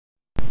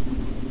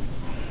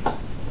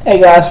Hey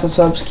guys, what's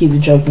up? It's Keep the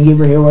Joking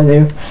Gamer here with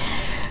you.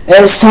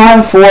 It's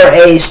time for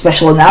a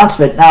special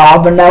announcement. Now,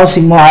 I'm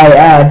announcing my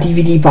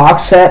DVD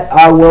box set.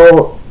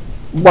 DVD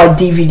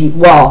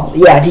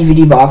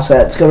box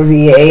set. It's going to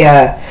be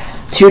a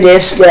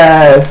 2-disc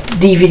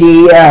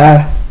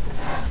DVD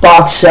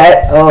box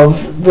set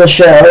of the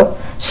show.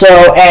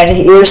 So, and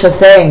here's the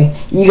thing.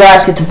 You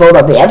guys get to vote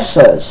on the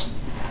episodes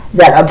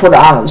that I put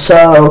on them.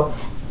 So,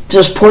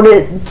 just put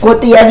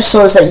the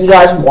episodes that you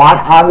guys want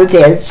on the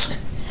disc.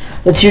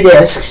 The 2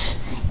 discs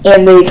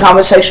in the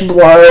comment section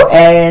below,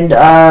 and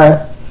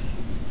I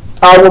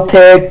will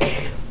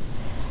pick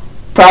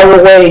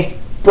probably,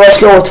 let's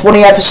go with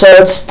 20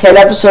 episodes, 10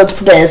 episodes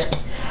per disc.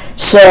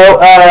 So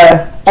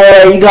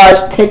anyway, you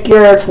guys pick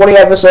your 20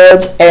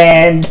 episodes,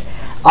 and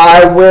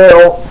I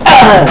will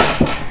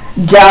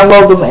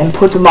download them and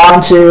put them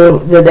onto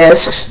the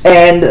discs,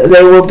 and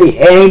there will be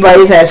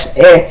anybody that's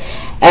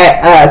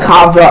at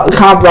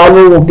Comp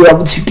Bravo will be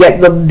able to get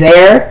them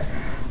there.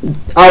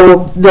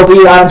 They'll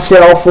be on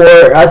sale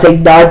for I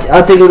think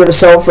we're gonna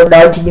sell for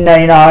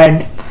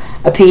 $19.99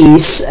 a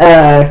piece,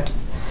 and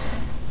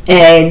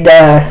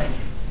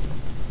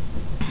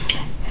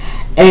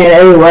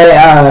anyway,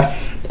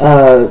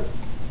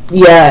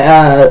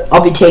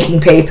 I'll be taking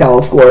PayPal,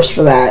 of course,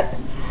 for that.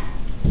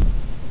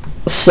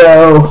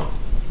 So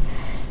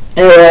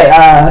anyway,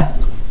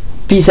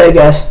 peace out,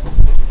 guys.